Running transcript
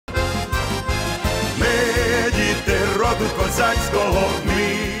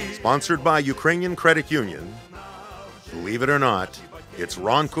Sponsored by Ukrainian Credit Union. Believe it or not, it's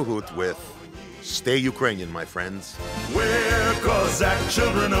Ron Cahute with Stay Ukrainian, my friends. We're Cossack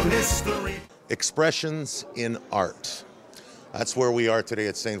children of history. Expressions in art. That's where we are today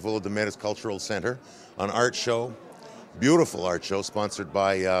at St. Volodymyr's Cultural Center, an art show, beautiful art show sponsored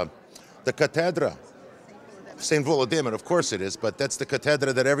by the Cathedra. St. Volodymyr, of course it is, but that's the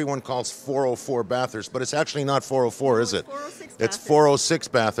Cathedra that everyone calls 404 Bathurst, but it's actually not 404, is it? It's 406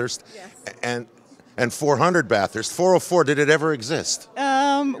 Bathurst, yes. and 400 Bathurst. 404, did it ever exist?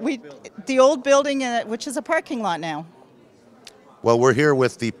 The old building, which is a parking lot now. Well, we're here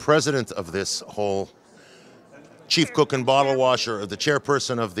with the president of this whole chief cook and bottle washer, the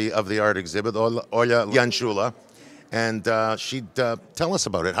chairperson of the art exhibit, Ola Yanchula, and she'd tell us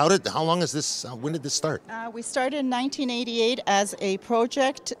about it. How long is this? When did this start? We started in 1988 as a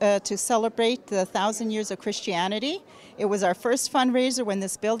project to celebrate the 1,000 years of Christianity. It was our first fundraiser when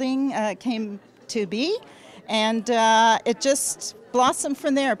this building came to be, and it just blossomed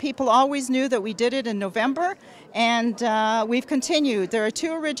from there. People always knew that we did it in November, and we've continued. There are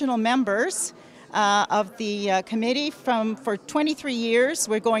two original members of the committee for 23 years.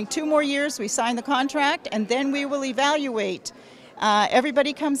 We're going 2 more years. We sign the contract, and then we will evaluate.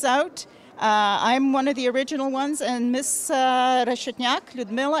 Everybody comes out. I'm one of the original ones, and Miss Reshetnyak,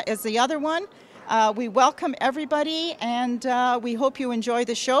 Ludmila, is the other one. We welcome everybody, and we hope you enjoy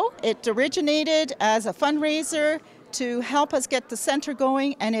the show. It originated as a fundraiser to help us get the center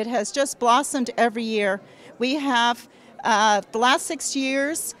going, and it has just blossomed every year. We have, the last 6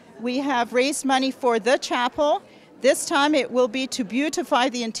 years, we have raised money for the chapel. This time it will be to beautify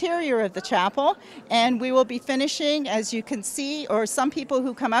the interior of the chapel, and we will be finishing, as you can see, or some people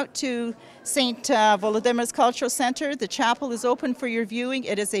who come out to St. Volodymyr's Cultural Center, the chapel is open for your viewing.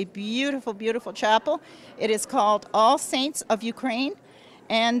 It is a beautiful, beautiful chapel. It is called All Saints of Ukraine,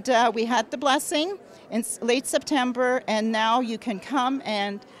 and we had the blessing in late September, and now you can come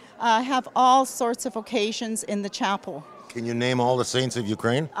and have all sorts of occasions in the chapel. Can you name all the saints of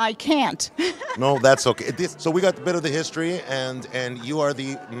Ukraine? I can't. No, that's okay. So we got a bit of the history, and you are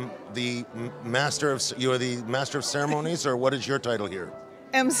the master of ceremonies, or what is your title here?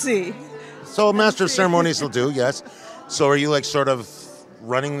 MC. So master of ceremonies will do, yes. So are you like sort of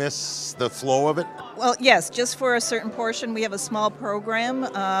running the flow of it? Well, yes, just for a certain portion. We have a small program.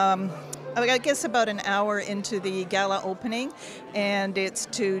 I guess about an hour into the gala opening, and it's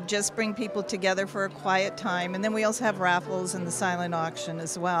to just bring people together for a quiet time. And then we also have raffles and the silent auction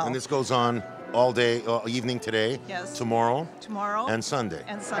as well. And this goes on all day, evening today, yes. Tomorrow, and Sunday.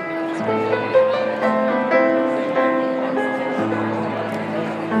 And Sunday.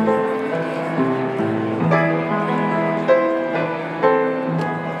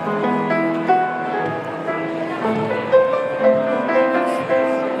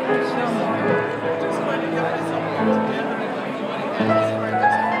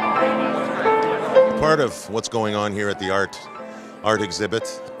 Part of what's going on here at the art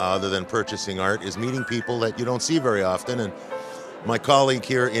exhibit, other than purchasing art, is meeting people that you don't see very often. And my colleague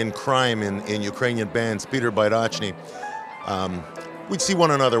here in crime in Ukrainian bands, Peter Bayrachny, we'd see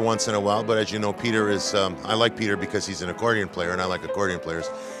one another once in a while, but as you know, Peter is, I like Peter because he's an accordion player, and I like accordion players,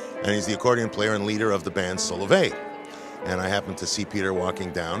 and he's the accordion player and leader of the band Solovey. And I happened to see Peter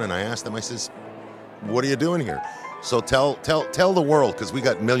walking down, and I asked him, I says, what are you doing here? So tell the world, because we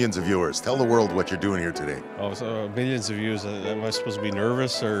got millions of viewers. Tell the world what you're doing here today. Oh, so millions of viewers. Am I supposed to be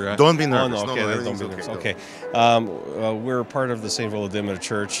nervous or? Don't be nervous. Oh, no, okay, no, don't be nervous. Okay. We're part of the St. Volodymyr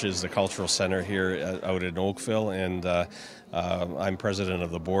Church, is the cultural center here out in Oakville, and I'm president of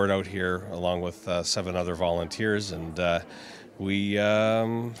the board out here, along with 7 other volunteers, and we,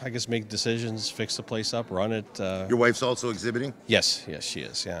 I guess, make decisions, fix the place up, run it. Your wife's also exhibiting? Yes, she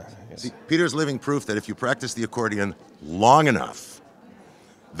is, yeah. Yes. See, Peter's living proof that if you practice the accordion long enough,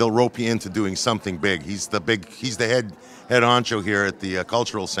 they'll rope you into doing something big. He's the head honcho here at the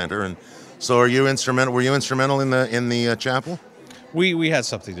cultural center. And so were you instrumental in the chapel? We had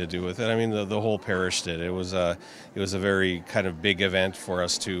something to do with it. I mean, the whole parish did. It was a very kind of big event for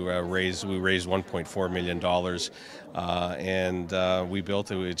us to raise. We raised $1.4 million, and we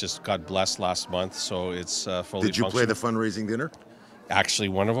built it. It just got blessed last month, so it's fully. Did you play the fundraising dinner? Actually,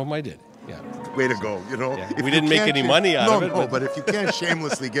 one of them I did. Yeah. Way to go! You know, yeah. We didn't make any money out of it. No, but if you can't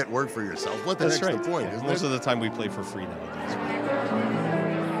shamelessly get work for yourself, what the heck's the point? Yeah. Most of the time, we play for free nowadays.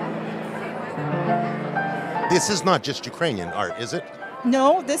 This is not just Ukrainian art, is it?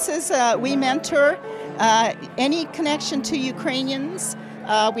 No, this is, we mentor any connection to Ukrainians.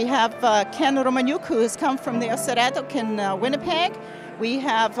 We have Ken Romaniuk, who has come from the Oseredok in Winnipeg. We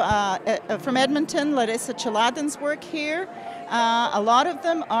have from Edmonton, Larissa Chaladin's work here. A lot of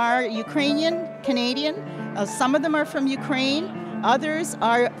them are Ukrainian, Canadian. Some of them are from Ukraine. Others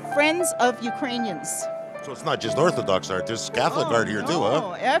are friends of Ukrainians. So it's not just Orthodox art, there's Catholic art here too,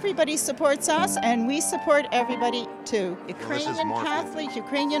 huh? Everybody supports us, and we support everybody too. Ukrainian morphed. Catholic,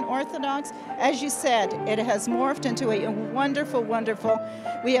 Ukrainian Orthodox. As you said, it has morphed into a wonderful, wonderful.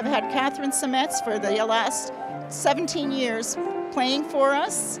 We have had Catherine Semets for the last 17 years playing for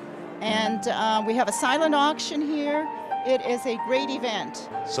us, and we have a silent auction here. It is a great event.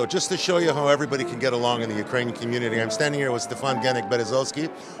 So just to show you how everybody can get along in the Ukrainian community, I'm standing here with Stefan Genik-Berezovsky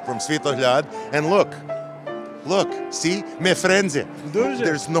from Svitohlad, and look, see, me friendly.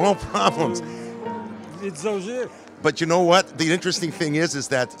 There's no problems. But you know what? The interesting thing is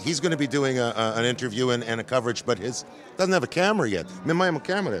that he's going to be doing an interview and a coverage, but his doesn't have a camera yet. Me маємо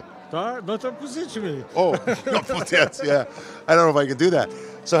camera. Так, ну то позич мені. Oh, yeah. I don't know if I can do that.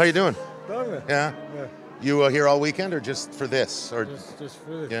 So how you doing? Добре. Yeah. You here all weekend or just for this? Or Just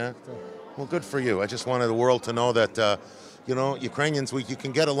for this. yeah. Well, good for you. I just wanted the world to know that Ukrainians, you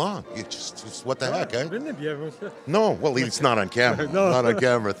can get along. You just what the heck, eh? Ми не б'ємося. No, well, it's not on camera. No. Not on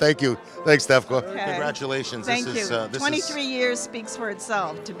camera. Thank you. Thanks, Stefko. Okay. Congratulations. Thank This you. is, 23 years speaks for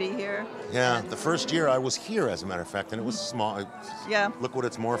itself to be here. Yeah, the first year I was here, as a matter of fact, and it was small. Yeah. Look what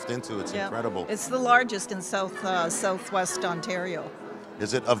it's morphed into. It's Yeah. incredible. It's the largest in southwest Ontario.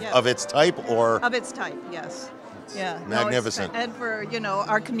 Is it Yeah. of its type or? Of its type, yes. Yeah. No, Magnificent. and for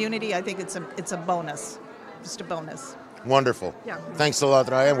our community, I think it's a bonus, just a bonus. Wonderful. Yeah. Thanks a lot,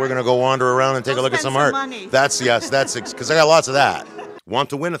 Ryan. We're going to go wander around and take a look at spend some art. some money. That's because I got lots of that. Want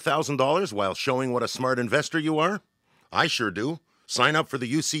to win $1,000 while showing what a smart investor you are? I sure do. Sign up for the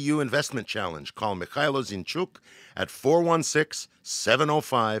UCU Investment Challenge. Call Mikhailo Zinchuk at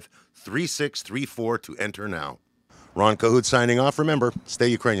 416-705-3634 to enter now. Ron Cahute signing off. Remember, stay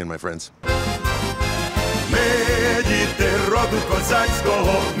Ukrainian, my friends. Ми діти роду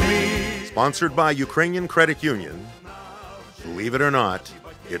козацького, Sponsored by Ukrainian Credit Union. Believe it or not,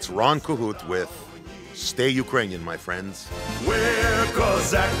 it's Ron Cahute with Stay Ukrainian, my friends. We're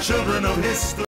Cossack children of history.